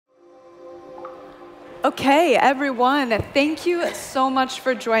Okay, everyone, thank you so much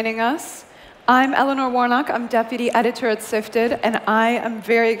for joining us. I'm Eleanor Warnock. I'm deputy editor at Sifted, and I am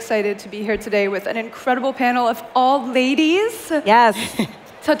very excited to be here today with an incredible panel of all ladies. Yes.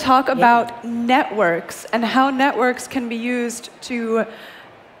 To talk about networks and how networks can be used to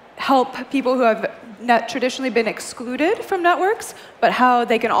help people who have traditionally been excluded from networks, but how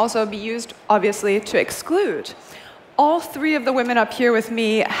they can also be used, obviously, to exclude. All three of the women up here with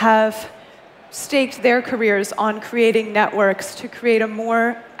me have staked their careers on creating networks to create a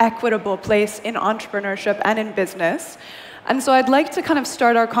more equitable place in entrepreneurship and in business. And so I'd like to kind of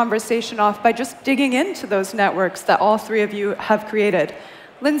start our conversation off by just digging into those networks that all three of you have created.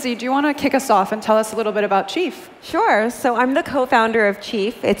 Lindsay, do you want to kick us off and tell us a little bit about Chief? Sure. So I'm the co-founder of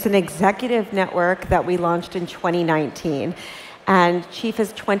Chief. It's an executive network that we launched in 2019. And Chief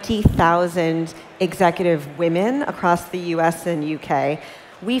has 20,000 executive women across the US and UK.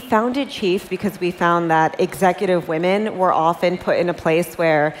 We founded Chief because we found that executive women were often put in a place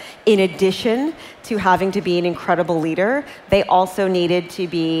where, in addition to having to be an incredible leader, they also needed to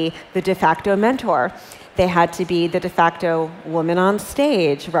be the de facto mentor. They had to be the de facto woman on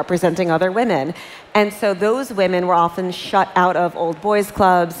stage representing other women. And so those women were often shut out of old boys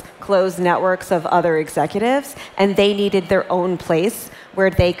clubs, closed networks of other executives, and they needed their own place where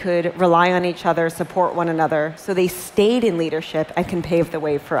they could rely on each other, support one another. So they stayed in leadership and can pave the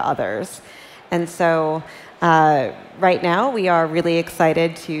way for others. And so right now, we are really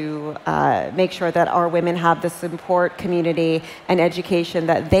excited to make sure that our women have the support, community, and education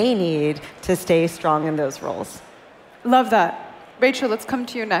that they need to stay strong in those roles. Love that. Rachael, let's come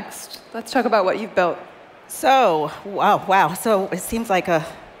to you next. Let's talk about what you've built. So, wow. So it seems like a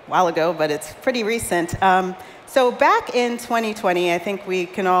while ago, but it's pretty recent. So back in 2020, I think we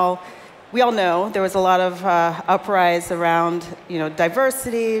all know there was a lot of uprise around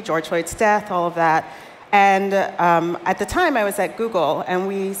diversity, George Floyd's death, all of that. And at the time, I was at Google, and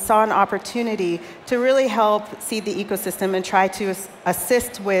we saw an opportunity to really help seed the ecosystem and try to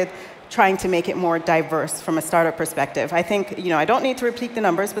assist with trying to make it more diverse from a startup perspective. I think, I don't need to repeat the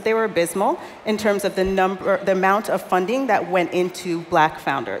numbers, but they were abysmal in terms of the amount of funding that went into Black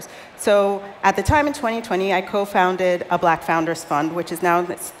founders. So at the time in 2020, I co-founded a Black Founders Fund, which is now in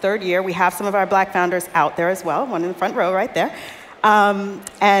its third year. We have some of our Black founders out there as well, one in the front row right there.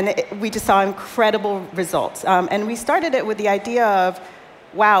 And we just saw incredible results. And we started it with the idea of,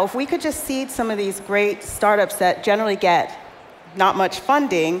 wow, if we could just seed some of these great startups that generally get not much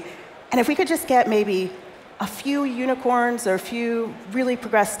funding, and if we could just get maybe a few unicorns or a few really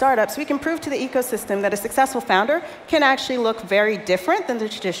progressed startups, we can prove to the ecosystem that a successful founder can actually look very different than the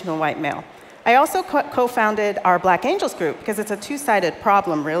traditional white male. I also co-founded our Black Angels group because it's a two-sided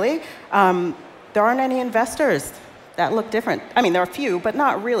problem, really. There aren't any investors that look different. I mean, there are a few, but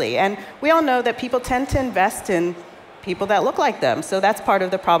not really. And we all know that people tend to invest in people that look like them. So that's part of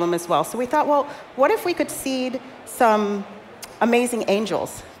the problem as well. So we thought, well, what if we could seed some amazing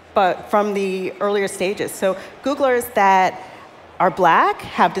angels, but from the earlier stages? So Googlers that are Black,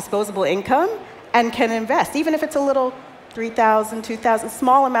 have disposable income, and can invest, even if it's a little $3,000, $2,000,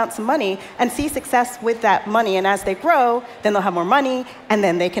 small amounts of money, and see success with that money. And as they grow, then they'll have more money, and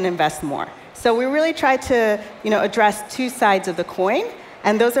then they can invest more. So we really tried to address two sides of the coin,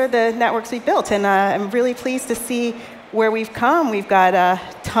 and those are the networks we built. And I'm really pleased to see where we've come. We've got a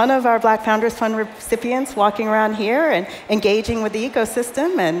ton of our Black Founders Fund recipients walking around here and engaging with the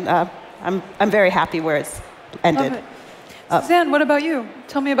ecosystem, and I'm very happy where it's ended. Susanne, what about you?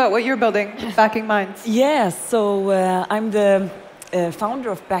 Tell me about what you're building, Backing Minds. Yes, so I'm the founder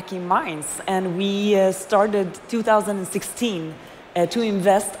of Backing Minds, and we started 2016 to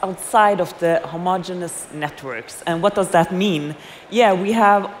invest outside of the homogeneous networks. And what does that mean? Yeah, we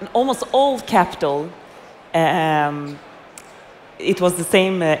have almost all capital. It was the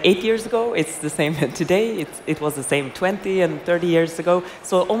same 8 years ago, it's the same today, it was the same 20 and 30 years ago.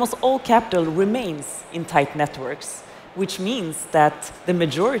 So almost all capital remains in tight networks, which means that the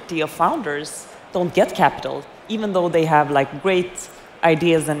majority of founders don't get capital, even though they have great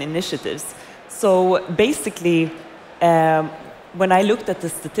ideas and initiatives. So basically, when I looked at the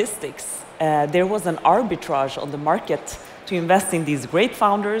statistics, there was an arbitrage on the market to invest in these great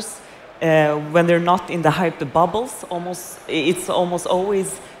founders when they're not in the hyped bubbles. It's almost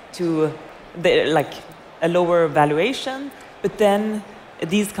always to a lower valuation, but then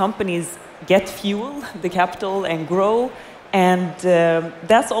these companies get fuel, the capital, and grow, and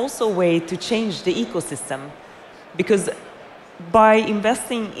that's also a way to change the ecosystem, because by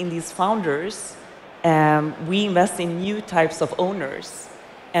investing in these founders, we invest in new types of owners,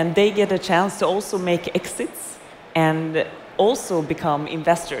 and they get a chance to also make exits and also become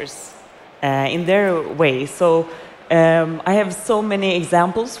investors in their way. So I have so many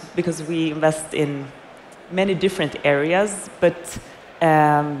examples because we invest in many different areas, but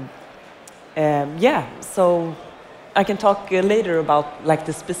yeah, so I can talk later about like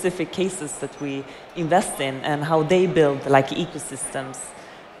the specific cases that we invest in and how they build like ecosystems.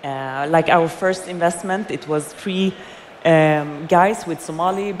 Like our first investment, it was 3 guys with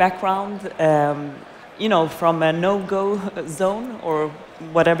Somali background, you know, from a no-go zone or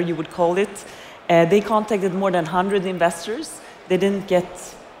whatever you would call it. They contacted more than 100 investors. They didn't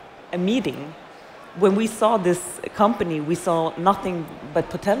get a meeting. When we saw this company, we saw nothing but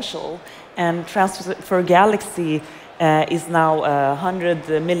potential, and Transfer Galaxy is now a 100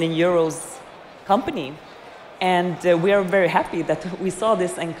 million euros company. And we are very happy that we saw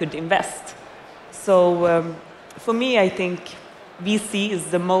this and could invest. So for me, I think VC is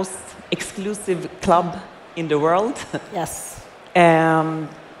the most exclusive club in the world. Yes.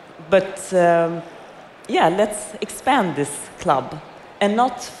 But yeah, let's expand this club. And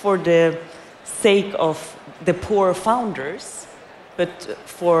not for the sake of the poor founders, but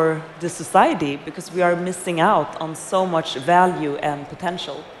for the society, because we are missing out on so much value and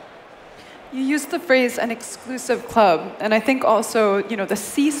potential. You used the phrase an exclusive club, and I think also, you know, the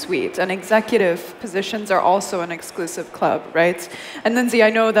C-suite and executive positions are also an exclusive club, right? And Lindsay, I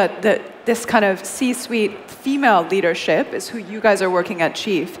know that this kind of C-suite female leadership is who you guys are working at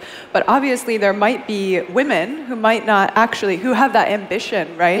Chief, but obviously there might be women who might not actually, who have that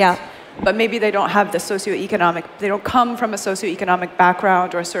ambition, right? Yeah. But maybe they don't have the socio-economic, they don't come from a socio-economic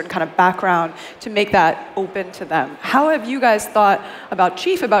background or a certain kind of background to make that open to them. How have you guys thought about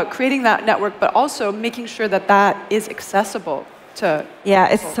Chief, about creating that network, but also making sure that that is accessible to Yeah,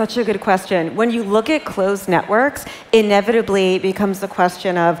 it's such a good question. When you look at closed networks, inevitably it becomes the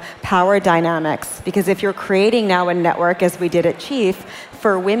question of power dynamics. Because if you're creating now a network, as we did at Chief,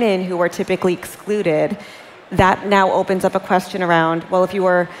 for women who are typically excluded, that now opens up a question around, well, if you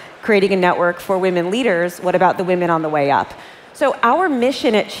were creating a network for women leaders, what about the women on the way up? So our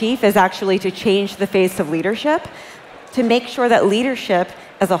mission at Chief is actually to change the face of leadership, to make sure that leadership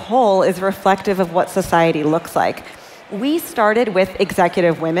as a whole is reflective of what society looks like. We started with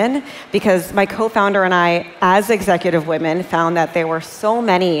executive women because my co-founder and I, as executive women, found that there were so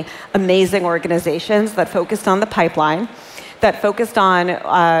many amazing organizations that focused on the pipeline, that focused on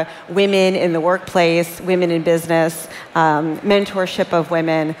women in the workplace, women in business, mentorship of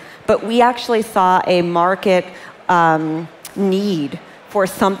women. But we actually saw a market need for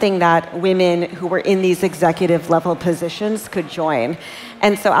something that women who were in these executive level positions could join.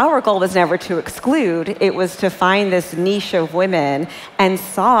 And so our goal was never to exclude, it was to find this niche of women and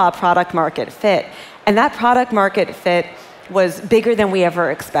saw a product market fit. And that product market fit was bigger than we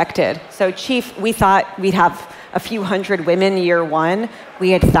ever expected. So Chief, we thought we'd have a few hundred women year one.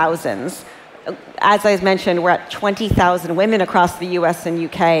 We had thousands. As I mentioned, we're at 20,000 women across the US and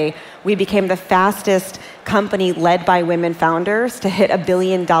UK. We became the fastest company led by women founders to hit $1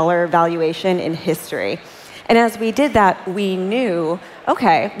 billion valuation in history. And as we did that, we knew,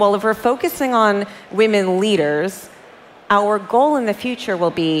 okay, well, if we're focusing on women leaders, our goal in the future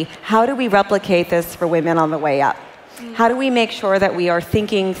will be, how do we replicate this for women on the way up? How do we make sure that we are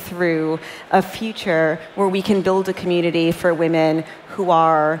thinking through a future where we can build a community for women who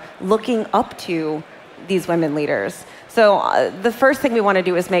are looking up to these women leaders? So the first thing we want to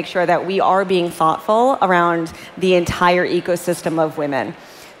do is make sure that we are being thoughtful around the entire ecosystem of women.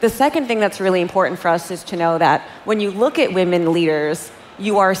 The second thing that's really important for us is to know that when you look at women leaders,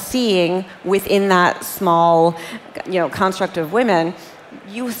 you are seeing within that small, construct of women,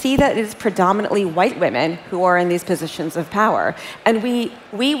 you see that it is predominantly white women who are in these positions of power. And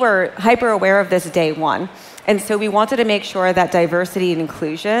we were hyper aware of this day one. And so we wanted to make sure that diversity and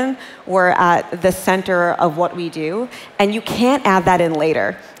inclusion were at the center of what we do. And you can't add that in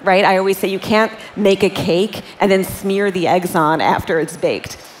later, right? I always say you can't make a cake and then smear the eggs on after it's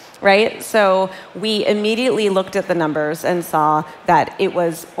baked, right? So we immediately looked at the numbers and saw that it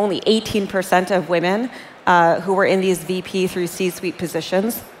was only 18% of women who were in these VP through C-suite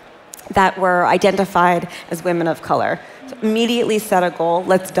positions that were identified as women of color. So immediately set a goal,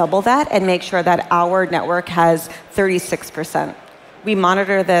 let's double that and make sure that our network has 36%. We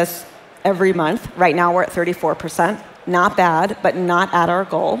monitor this every month. Right now we're at 34%. Not bad, but not at our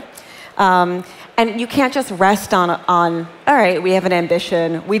goal. And you can't just rest on, all right, we have an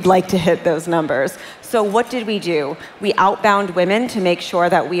ambition, we'd like to hit those numbers. So what did we do? We outbound women to make sure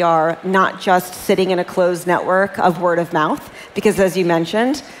that we are not just sitting in a closed network of word of mouth, because as you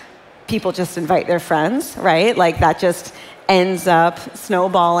mentioned, people just invite their friends, right? Like that just ends up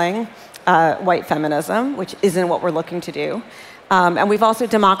snowballing white feminism, which isn't what we're looking to do. And we've also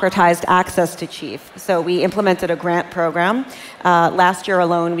democratized access to Chief. So we implemented a grant program. Last year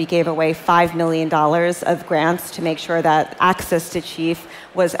alone, we gave away $5 million of grants to make sure that access to Chief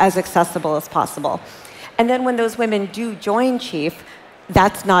was as accessible as possible. And then when those women do join Chief,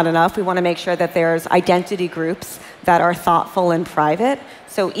 that's not enough. We want to make sure that there's identity groups that are thoughtful and private.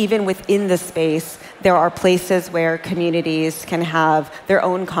 So even within the space, there are places where communities can have their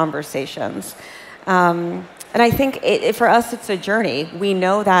own conversations. And I think for us, it's a journey. We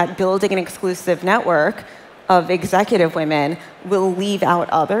know that building an exclusive network of executive women will leave out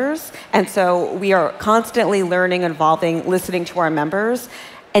others. And so we are constantly learning, evolving, listening to our members,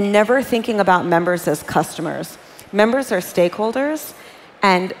 and never thinking about members as customers. Members are stakeholders,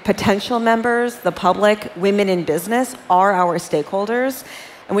 and potential members, the public, women in business, are our stakeholders.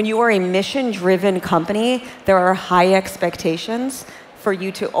 And when you are a mission-driven company, there are high expectations for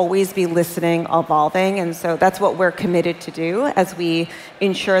you to always be listening, evolving. And so that's what we're committed to do as we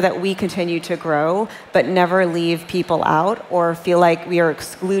ensure that we continue to grow, but never leave people out or feel like we are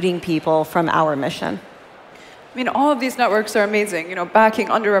excluding people from our mission. I mean, all of these networks are amazing. You know, backing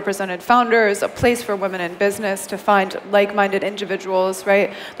underrepresented founders, a place for women in business to find like-minded individuals,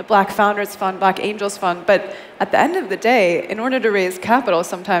 right? The Black Founders Fund, Black Angels Fund. But at the end of the day, in order to raise capital,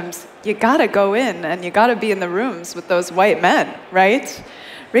 sometimes you gotta go in and you gotta be in the rooms with those white men, right?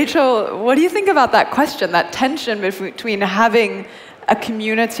 Rachel, what do you think about that question, that tension between having a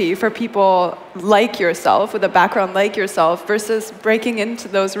community for people like yourself, with a background like yourself, versus breaking into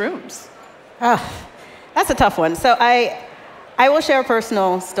those rooms? That's a tough one. So I will share a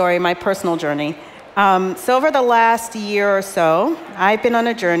personal story, my personal journey. So over the last year or so, I've been on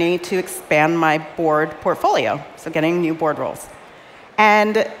a journey to expand my board portfolio, so getting new board roles.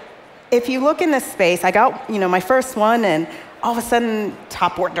 And if you look in this space, I got my first one, and all of a sudden,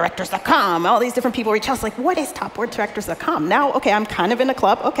 topboarddirectors.com, all these different people reach out, like, what is topboarddirectors.com? Now, okay, I'm kind of in a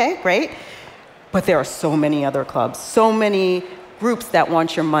club, okay, great. But there are so many other clubs, so many groups that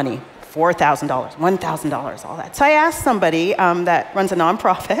want your money. $4,000, $1,000, all that. So I asked somebody that runs a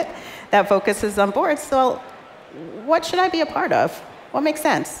nonprofit that focuses on boards, so what should I be a part of? What makes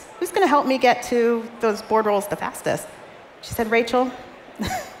sense? Who's going to help me get to those board roles the fastest? She said, Rachel,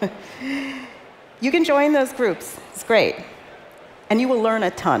 you can join those groups. It's great. And you will learn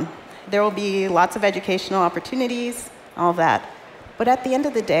a ton. There will be lots of educational opportunities, all that. But at the end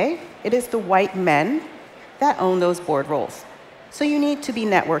of the day, it is the white men that own those board roles. So you need to be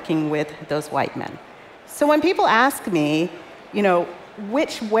networking with those white men. So when people ask me,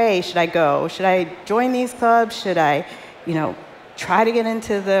 which way should I go? Should I join these clubs? Should I, try to get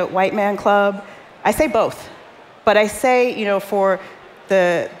into the white man club? I say both. But I say, for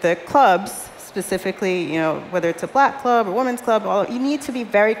the clubs, specifically, whether it's a black club or women's club, you need to be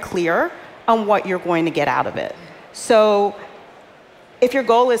very clear on what you're going to get out of it. So if your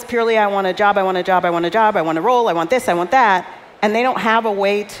goal is purely, I want a job, I want a job, I want a job, I want a role, I want this, I want that, and they don't have a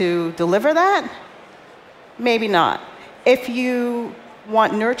way to deliver that, maybe not. If you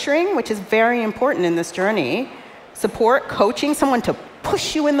want nurturing, which is very important in this journey, support, coaching, someone to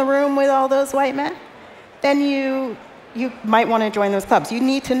push you in the room with all those white men, then you might want to join those clubs. You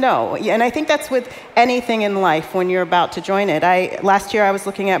need to know. And I think that's with anything in life when you're about to join it. Last year I was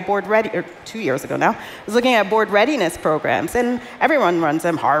looking at or 2 years ago now, I was looking at board readiness programs, and everyone runs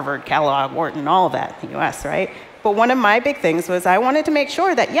them, Harvard, Kellogg, Wharton, all of that in the US, right? But one of my big things was I wanted to make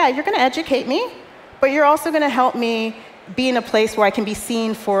sure that, yeah, you're going to educate me, but you're also going to help me be in a place where I can be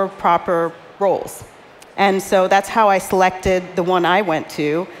seen for proper roles. And so that's how I selected the one I went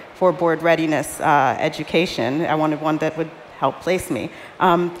to for board readiness education. I wanted one that would help place me.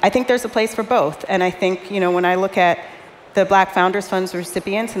 I think there's a place for both. And I think, when I look at the Black Founders Fund's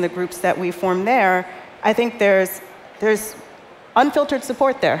recipients and the groups that we form there, I think there's unfiltered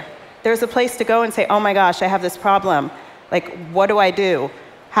support there. There's a place to go and say, oh my gosh, I have this problem. Like, what do I do?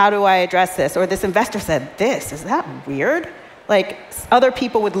 How do I address this? Or this investor said this, is that weird? Like, other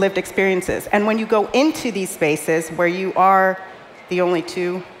people with lived experiences. And when you go into these spaces where you are the only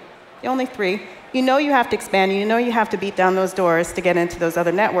two, the only three, you have to expand, you have to beat down those doors to get into those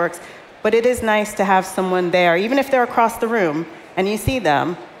other networks. But it is nice to have someone there, even if they're across the room, and you see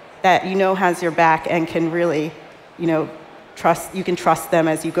them, that has your back and can really, you can trust them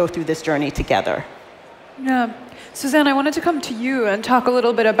as you go through this journey together. Yeah. Susanne, I wanted to come to you and talk a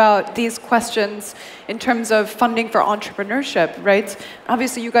little bit about these questions in terms of funding for entrepreneurship, right?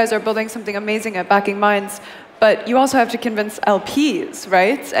 Obviously, you guys are building something amazing at Backing Minds, but you also have to convince LPs,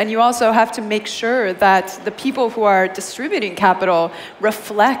 right? And you also have to make sure that the people who are distributing capital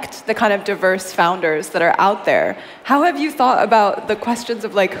reflect the kind of diverse founders that are out there. How have you thought about the questions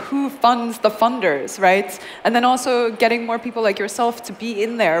of like who funds the funders, right? And then also getting more people like yourself to be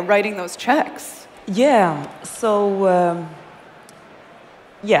in there writing those checks? Yeah, so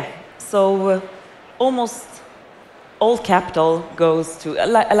almost all capital goes to,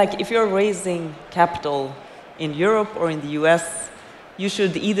 like if you're raising capital in Europe or in the US, you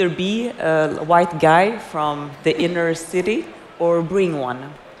should either be a white guy from the inner city or bring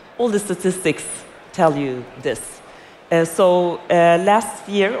one. All the statistics tell you this. Last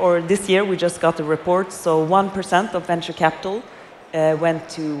year, or this year, we just got a report, so 1% of venture capital went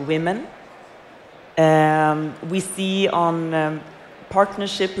to women. We see on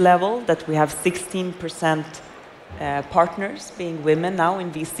partnership level that we have 16% partners being women now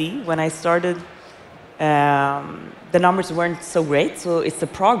in VC. When I started, the numbers weren't so great, so it's a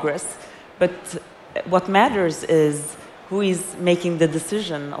progress. But what matters is who is making the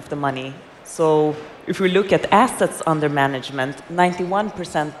decision of the money. So if we look at assets under management,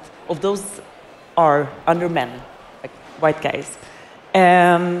 91% of those are under men, like white guys.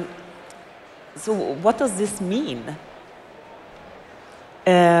 So what does this mean?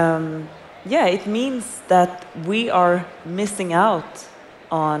 It means that we are missing out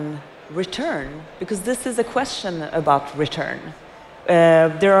on return, because this is a question about return.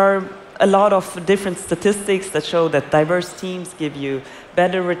 There are a lot of different statistics that show that diverse teams give you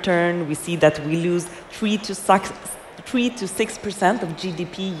better return. We see that we lose 3 to 6% of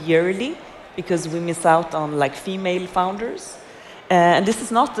GDP yearly because we miss out on like female founders. And this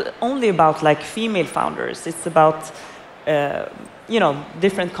is not only about like female founders. It's about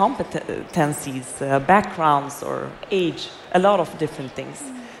different competencies, backgrounds, or age, a lot of different things.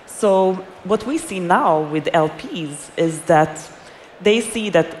 So what we see now with LPs is that they see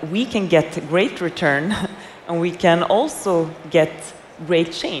that we can get great return and we can also get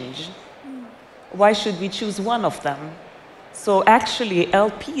great change. Why should we choose one of them? So actually,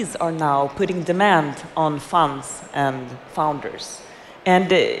 LPs are now putting demand on funds and founders.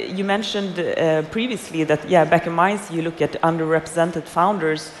 And you mentioned previously that, back in Mainz, you look at underrepresented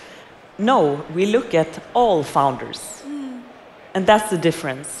founders. No, we look at all founders. And that's the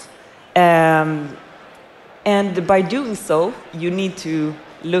difference. And by doing so, you need to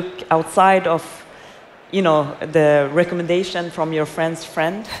look outside of, the recommendation from your friend's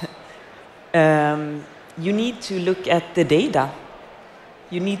friend. You need to look at the data.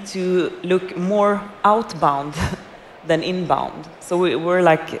 You need to look more outbound than inbound. So we're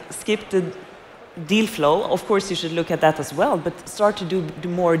like, skip the deal flow. Of course, you should look at that as well, but start to do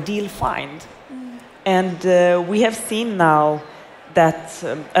more deal find. And we have seen now that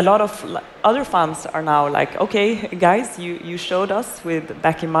a lot of other funds are now like, okay, guys, you showed us with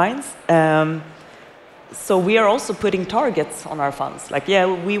back in Mainz. So we are also putting targets on our funds. Like,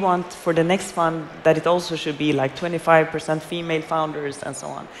 we want for the next fund that it also should be like 25% female founders and so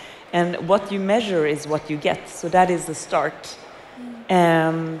on. And what you measure is what you get. So that is the start.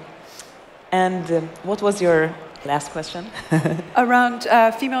 What was your last question? Around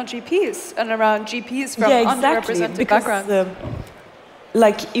female GPs and around GPs from underrepresented backgrounds.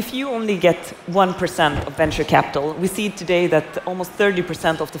 Like, if you only get 1% of venture capital, we see today that almost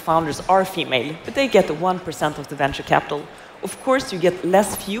 30% of the founders are female, but they get 1% of the venture capital. Of course, you get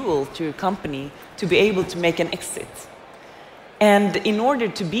less fuel to your company to be able to make an exit. And in order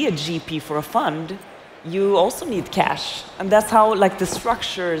to be a GP for a fund, you also need cash. And that's how like the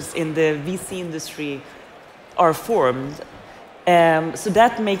structures in the VC industry are formed. So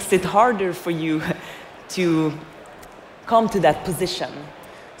that makes it harder for you to come to that position.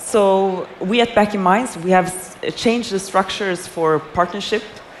 So we at Back in Mainz, we have changed the structures for partnership.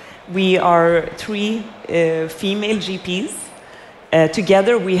 We are 3 female GPs.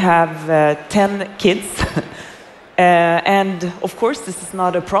 Together we have 10 kids. And of course, this is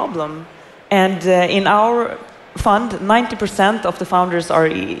not a problem. And in our fund, 90% of the founders are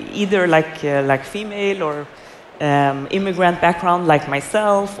either like female or immigrant background, like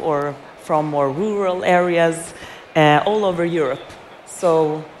myself, or from more rural areas all over Europe.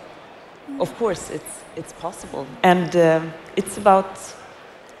 So, of course, it's possible. And it's about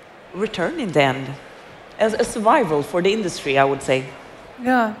return in the end, as a survival for the industry, I would say.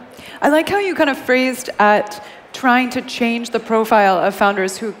 Yeah. I like how you kind of phrased at trying to change the profile of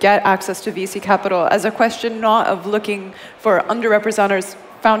founders who get access to VC capital as a question not of looking for underrepresented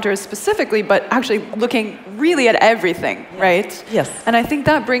founders specifically, but actually looking really at everything, right? Yes. And I think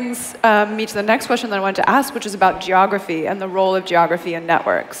that brings me to the next question that I wanted to ask, which is about geography and the role of geography in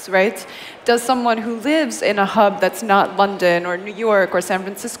networks, right? Does someone who lives in a hub that's not London or New York or San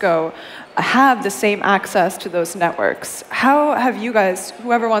Francisco have the same access to those networks? How have you guys,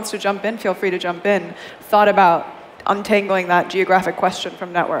 whoever wants to jump in, feel free to jump in, thought about untangling that geographic question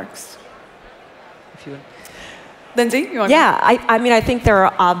from networks? If you Lindsay, you want Yeah, I mean, I think there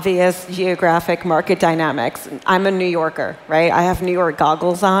are obvious geographic market dynamics. I'm a New Yorker, right? I have New York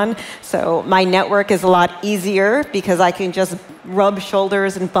goggles on, so my network is a lot easier because I can just rub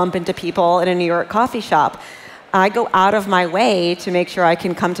shoulders and bump into people in a New York coffee shop. I go out of my way to make sure I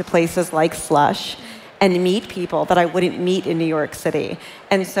can come to places like Slush and meet people that I wouldn't meet in New York City.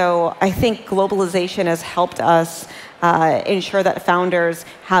 And so I think globalization has helped us ensure that founders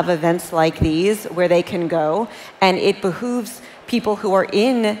have events like these where they can go. And it behooves people who are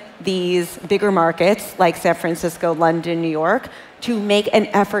in these bigger markets like San Francisco, London, New York, to make an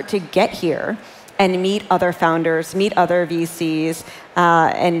effort to get here and meet other founders, meet other VCs,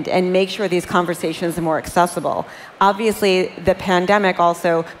 and make sure these conversations are more accessible. Obviously, the pandemic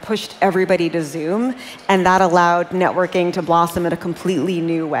also pushed everybody to Zoom, and that allowed networking to blossom in a completely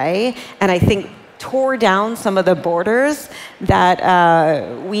new way. And I think tore down some of the borders that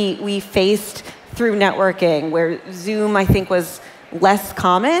we faced through networking, where Zoom, I think, was less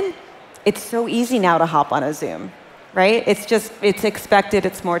common. It's so easy now to hop on a Zoom, right? It's expected,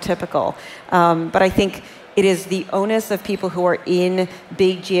 it's more typical. But I think it is the onus of people who are in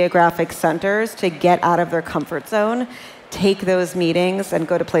big geographic centers to get out of their comfort zone, take those meetings, and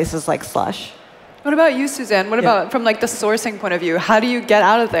go to places like Slush. What about you, Suzanne? What about from like the sourcing point of view? How do you get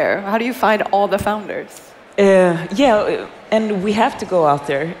out of there? How do you find all the founders? Yeah, and we have to go out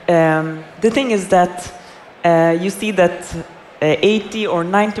there. The thing is that you see that 80 or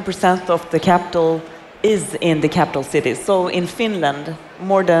 90% of the capital is in the capital cities. So in Finland,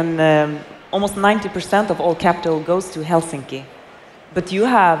 more than almost 90% of all capital goes to Helsinki. But you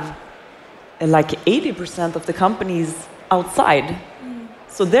have like 80% of the companies outside.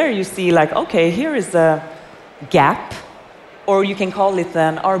 So there you see like, okay, here is a gap, or you can call it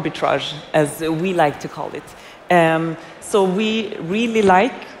an arbitrage, as we like to call it. So we really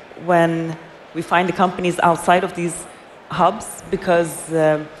like when we find the companies outside of these hubs, because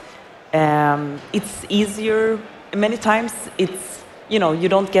it's easier. Many times it's, you know, you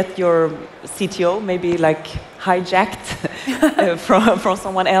don't get your CTO maybe like hijacked from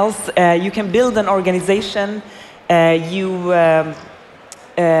someone else. You can build an organization.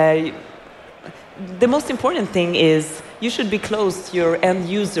 The most important thing is you should be close to your end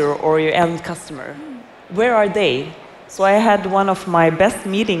user or your end customer. Where are they? So I had one of my best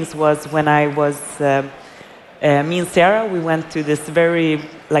meetings was when I was, me and Sarah, we went to this very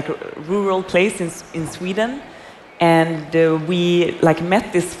like rural place in Sweden, and we like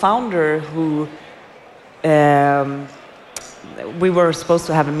met this founder who we were supposed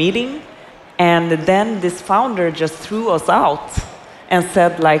to have a meeting, and then this founder just threw us out and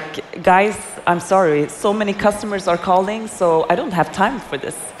said like, guys, I'm sorry, so many customers are calling, so I don't have time for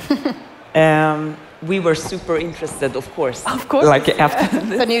this. We were super interested, of course. Of course. Like after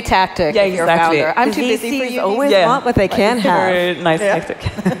this. It's a new tactic. Yeah, Your exactly. founder. I'm too busy for VCs you. always want what they can have. Very nice tactic.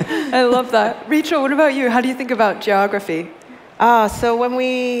 I love that. Rachel, what about you? How do you think about geography? So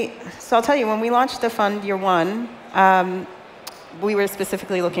I'll tell you, when we launched the fund year one, we were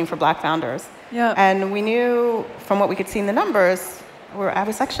specifically looking for Black founders. Yeah. And we knew from what we could see in the numbers, I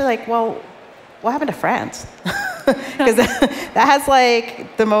was actually like, well, what happened to France? Because that has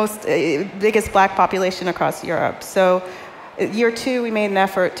like the biggest Black population across Europe. So year two, we made an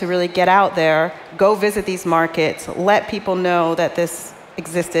effort to really get out there, go visit these markets, let people know that this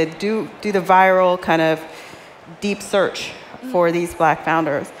existed, do the viral kind of deep search for these Black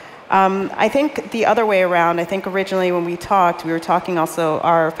founders. I think the other way around, I think originally when we were talking also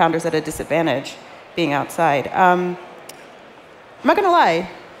our founders at a disadvantage being outside. I'm not going to lie,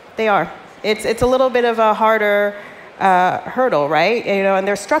 they are. It's a little bit of a harder hurdle, right? You know, and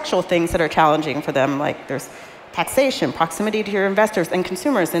there's structural things that are challenging for them, like there's taxation, proximity to your investors and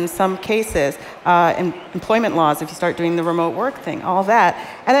consumers in some cases, employment laws if you start doing the remote work thing, all that.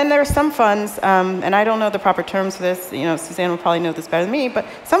 And then there are some funds, and I don't know the proper terms for this, you know, Suzanne will probably know this better than me, but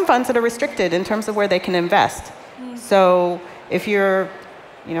some funds that are restricted in terms of where they can invest. So if you're,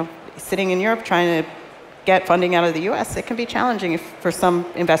 you know, sitting in Europe trying to get funding out of the US, it can be challenging for some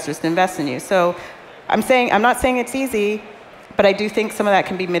investors to invest in you. So I'm not saying it's easy, but I do think some of that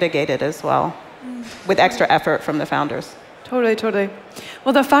can be mitigated as well with extra effort from the founders. Totally, totally.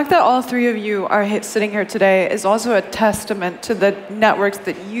 Well, the fact that all three of you are sitting here today is also a testament to the networks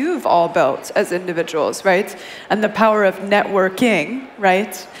that you've all built as individuals, right? And the power of networking,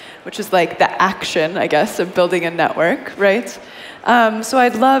 right? Which is like the action, I guess, of building a network, right? So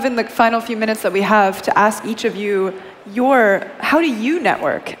I'd love in the final few minutes that we have to ask each of you how do you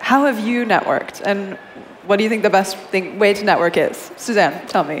network? How have you networked? And what do you think the best way to network is? Susanne,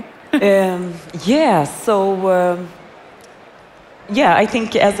 tell me. I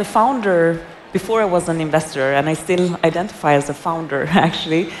think as a founder, before I was an investor, and I still identify as a founder,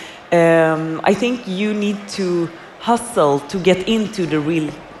 actually, I think you need to hustle to get into the real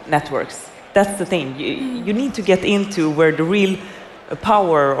networks. That's the thing. You need to get into where the real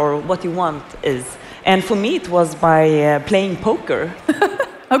power or what you want is. And for me, it was by playing poker.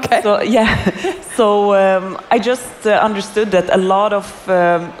 Okay. So I just understood that a lot of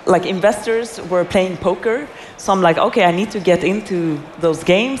investors were playing poker. So I'm like, okay, I need to get into those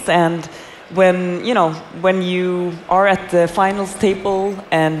games. And when you are at the finals table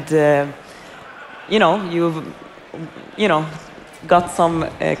and you've got some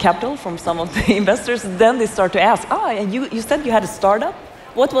capital from some of the investors, then they start to ask, and you said you had a startup.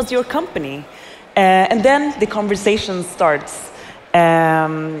 What was your company? And then the conversation starts. I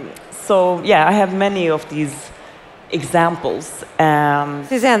have many of these examples.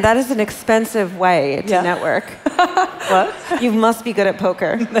 Susanne, that is an expensive way to network. What? You must be good at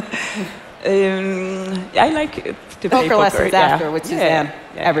poker. I like to play poker poker lessons after with Susanne.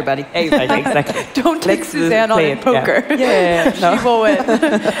 Everybody. Exactly. Don't take Susanne on in poker. No. She will win.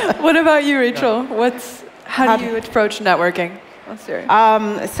 What about you, Rachel? How do you approach networking?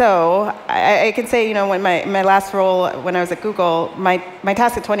 So I can say, when my last role when I was at Google, my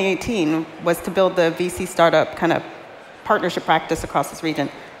task at 2018 was to build the VC startup kind of partnership practice across this region.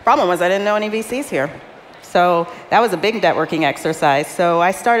 Problem was I didn't know any VCs here. So that was a big networking exercise. So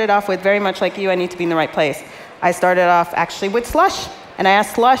I started off with, very much like you, I need to be in the right place. I started off actually with Slush. And I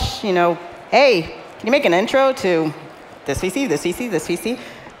asked Slush, hey, can you make an intro to this VC, this VC, this VC?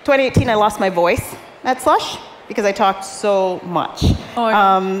 2018, I lost my voice at Slush because I talked so much.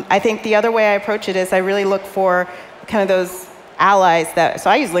 I think the other way I approach it is I really look for kind of those allies so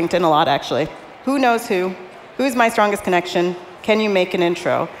I use LinkedIn a lot, actually. Who knows who? Who's my strongest connection? Can you make an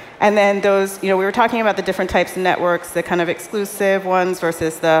intro? And then those, we were talking about the different types of networks, the kind of exclusive ones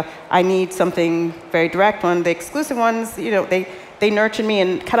versus the I need something very direct one. The exclusive ones, they nurture me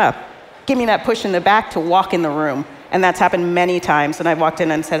and kind of give me that push in the back to walk in the room. And that's happened many times. And I've walked in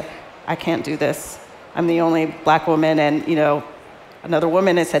and said, I can't do this. I'm the only black woman. And, another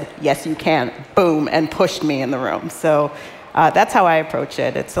woman has said, yes, you can. Boom, and pushed me in the room. So that's how I approach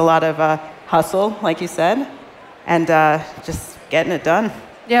it. It's a lot of hustle, like you said, and just getting it done.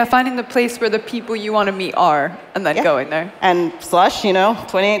 Yeah, finding the place where the people you want to meet are, and then going there. And Slush,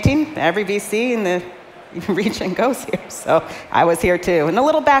 2018, every VC in the region goes here. So I was here too, in a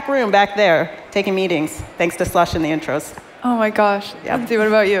little back room back there, taking meetings, thanks to Slush in the intros. Oh my gosh. Lindsay, what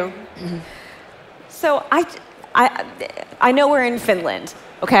about you? So I know we're in Finland,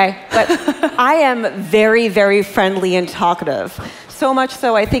 okay? But I am very, very friendly and talkative. So much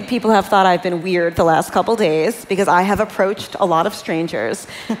so, I think people have thought I've been weird the last couple days because I have approached a lot of strangers.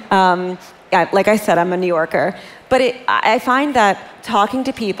 Like I said, I'm a New Yorker. But I find that talking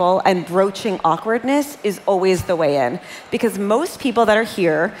to people and broaching awkwardness is always the way in. Because most people that are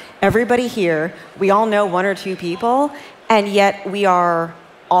here, everybody here, we all know one or two people, and yet we are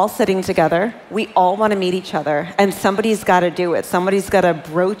all sitting together. We all want to meet each other, and somebody's got to do it. Somebody's got to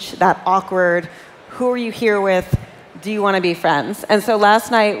broach that awkward, who are you here with? Do you want to be friends? And so last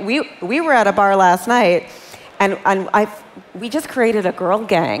night, we were at a bar last night, and we just created a girl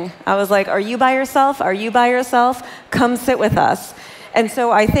gang. I was like, are you by yourself? Are you by yourself? Come sit with us. And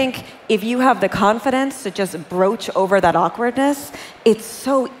so I think if you have the confidence to just broach over that awkwardness, it's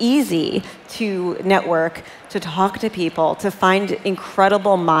so easy to network, to talk to people, to find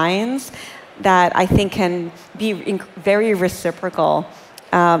incredible minds that I think can be very reciprocal.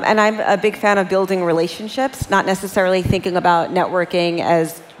 And I'm a big fan of building relationships, not necessarily thinking about networking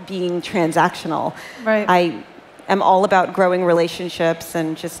as being transactional. Right. I am all about growing relationships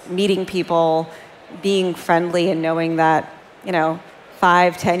and just meeting people, being friendly and knowing that,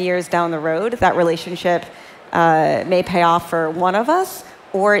 5-10 years down the road, that relationship may pay off for one of us,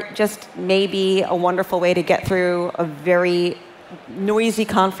 or it just may be a wonderful way to get through a very noisy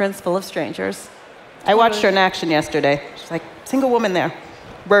conference full of strangers. I watched her in action yesterday. She's like, single woman there.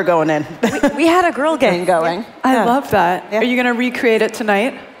 we're going in. We had a girl gang going. I love that. Yeah. Are you going to recreate it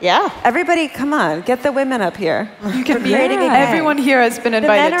tonight? Yeah. Everybody, come on, get the women up here. You can be. creating a gang. Everyone here has been The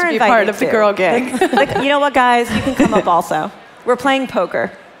men invited are to be part invited of the too. girl gang. Like, you know what, guys? You can come up also. We're playing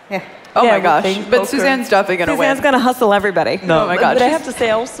poker. Yeah. Oh Yeah, my we're gosh. playing But poker. Suzanne's definitely going to win. Suzanne's going to hustle everybody. Oh my God, But I she's- have to say,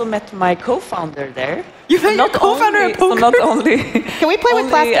 I also met my co-founder there. You met your Not co-founder only- at poker? So not only Can we play with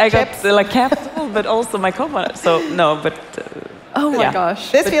plastic I chips? got like capital, but also my co-founder. So no, but Oh my Yeah.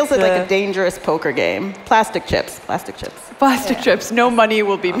 gosh. This feels like a uh, dangerous poker game. Plastic chips. Plastic chips. Plastic chips. No money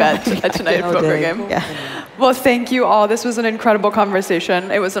will be bet at tonight's No poker day. game. Yeah. Well, thank you all. This was an incredible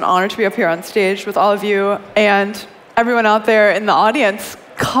conversation. It was an honor to be up here on stage with all of you and everyone out there in the audience.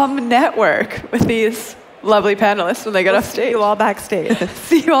 Come network with these lovely panelists when they get off See stage. you all backstage.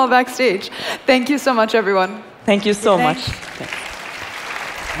 See you all backstage. Thank you so much, everyone. thank you so much.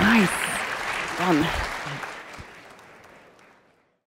 Nice. Done.